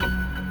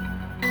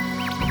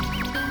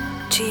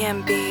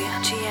GMB.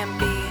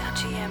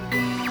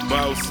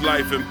 Boss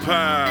life and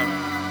power.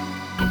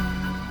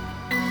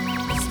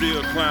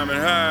 Still climbing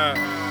high.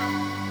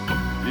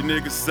 You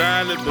niggas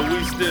silent, but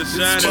we still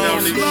shining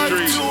on these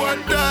streets.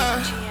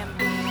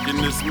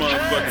 Getting this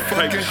motherfucking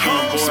paper,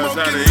 showing boys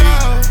how to eat.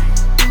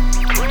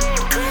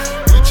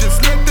 We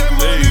just let that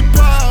money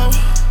pile.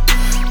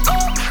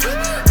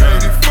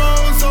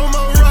 84's on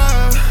my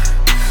ride.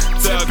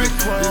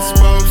 Typical.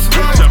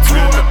 Bitch, I've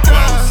been the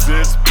boss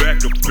since back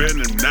up in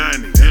the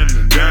 90s.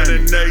 Down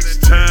in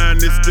H-Town,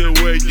 it's still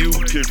where you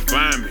can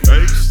find me.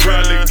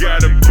 Probably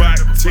got about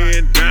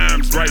 10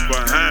 dimes right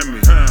behind me.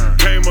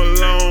 Came a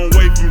long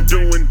way from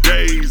doing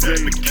days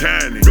in the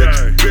county.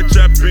 Bitch,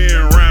 I've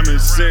been rhyming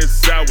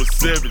since I was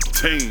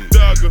 17.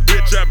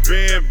 Bitch, I've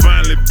been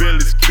violent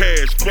Billy's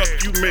cash. Fuck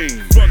you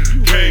mean?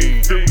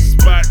 Came through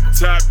spot,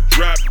 top,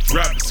 drop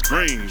the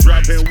screen.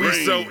 And we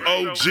so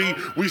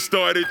OG, we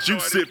started you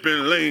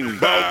sipping lean.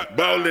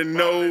 Ballin'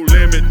 no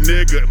limit,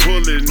 nigga,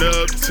 pulling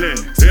up 10.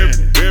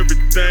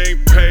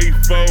 Everything paid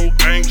for,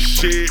 ain't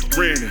shit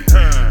rented.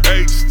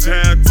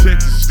 H-Town,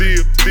 Texas,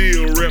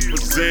 still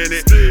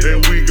represented.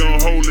 And we gon'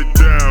 hold it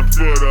down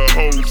for the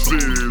whole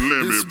city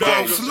limit.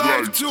 Boss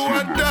life till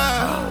I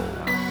die.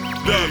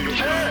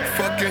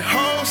 Fucking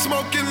home,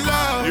 smoking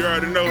loud. You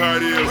already know how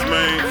it is,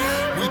 man.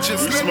 We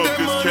just We let smoke that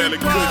this money Cali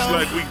Kush pile.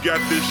 like we got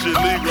this shit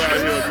legal out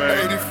here,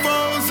 man.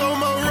 84's on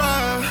my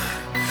ride.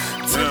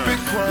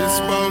 Typical. It's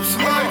boss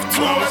life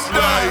till I Boss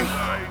die. life.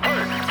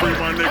 Free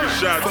my nigga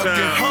Shot Fucking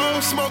Town. home,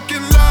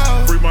 smoking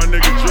loud. Free my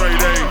nigga Dre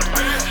Day.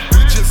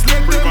 We just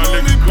let Free that my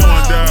money nigga Corn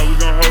pile. Down. We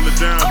gon' hold it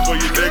down for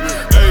you, nigga.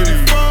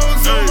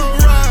 84's on my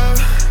ride.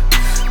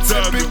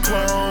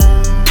 Typical.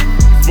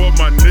 For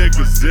my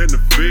niggas in the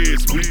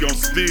feds, we gon'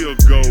 still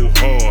go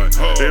hard.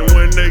 And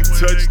when they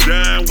touch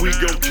down, we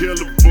gon' kill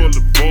a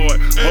boulevard.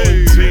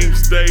 Whole team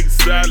stayed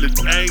solid,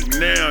 ain't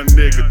now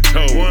nigga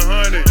told.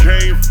 100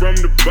 came from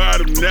the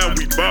bottom, now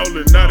we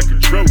ballin' out of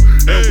control.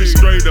 And we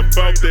straight up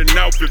off that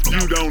mouth. If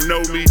you don't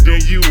know me,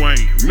 then you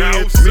ain't. Me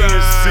and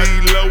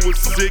C-Lo was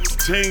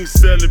 16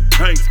 selling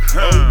paints.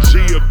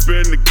 OG up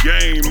in the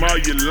game, all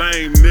you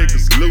lame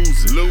niggas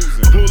losing.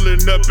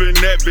 Pulling up in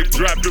that big,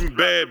 drop them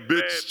bad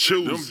bitches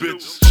choosing.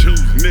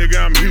 Nigga,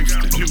 I'm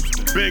Houston.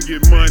 Been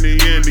get money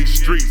in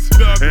these streets.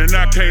 And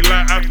I can't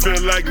lie, I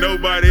feel like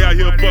nobody out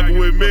here fucking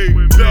with me.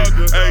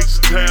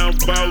 H-Town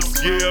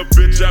boss, yeah,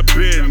 bitch, I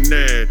been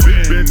there.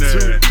 Been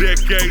 2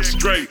 decades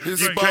straight, you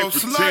can't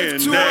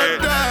pretend that.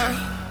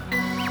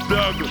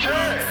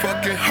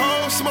 Fucking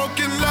home,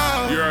 smoking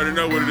loud. You already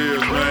know what it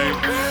is, man.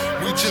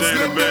 We just She ain't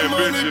let a that bad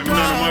money bitch if none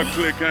of my pile.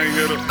 clique ain't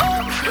hit her.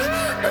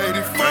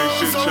 84's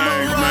shit on my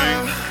changed,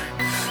 man. ride.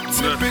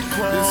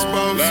 Typical. It's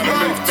boss Lot of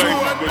life new till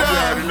faces, I but you die.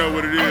 already know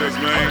what it is,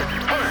 man.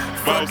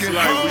 Boss Fucking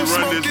life, we home, run this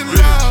smoking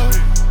bitch. loud.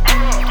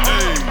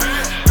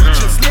 We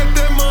just let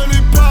that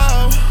money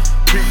pile.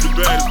 Keep the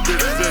baddest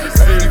bitches in the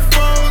city.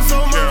 84's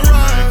on my Count, man.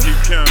 ride. Keep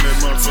counting that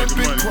motherfucking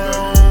money, baby.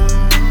 Typical.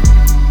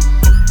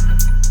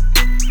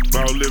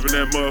 About living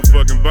that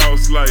motherfucking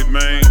boss life,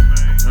 man.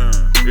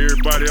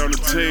 Everybody on the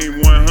team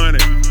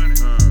 100.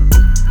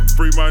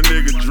 Free my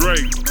nigga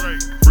Drake.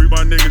 Free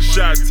my nigga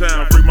Shot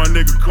Town. Free my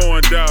nigga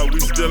Corn Dog. We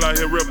still out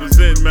here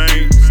representing,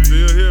 man.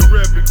 Still here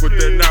repping. Put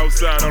that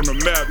outside on the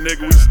map,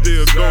 nigga. We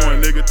still going,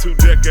 nigga. 2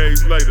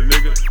 decades later,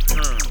 nigga.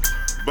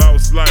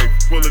 Boss life.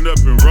 Pulling up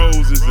in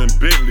Roses and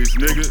Bentleys,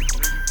 nigga.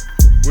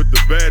 With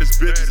the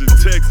baddest bitches in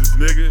Texas,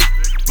 nigga.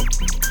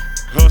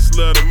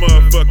 Hustler of the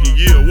motherfucking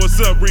year. What's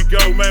up,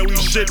 Rico, man? We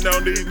shitting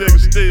on these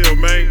niggas still,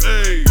 man.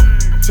 Hey,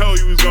 told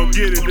you we was gonna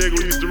get it, nigga.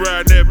 We used to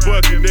ride in that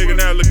bucket, nigga.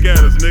 Now look at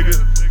us, nigga.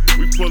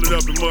 We pulling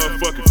up in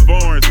motherfucking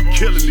foreigns and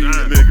killing these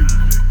niggas.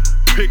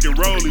 Picking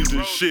rollies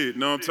and shit,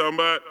 know what I'm talking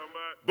about?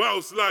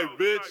 Boss life,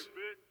 bitch.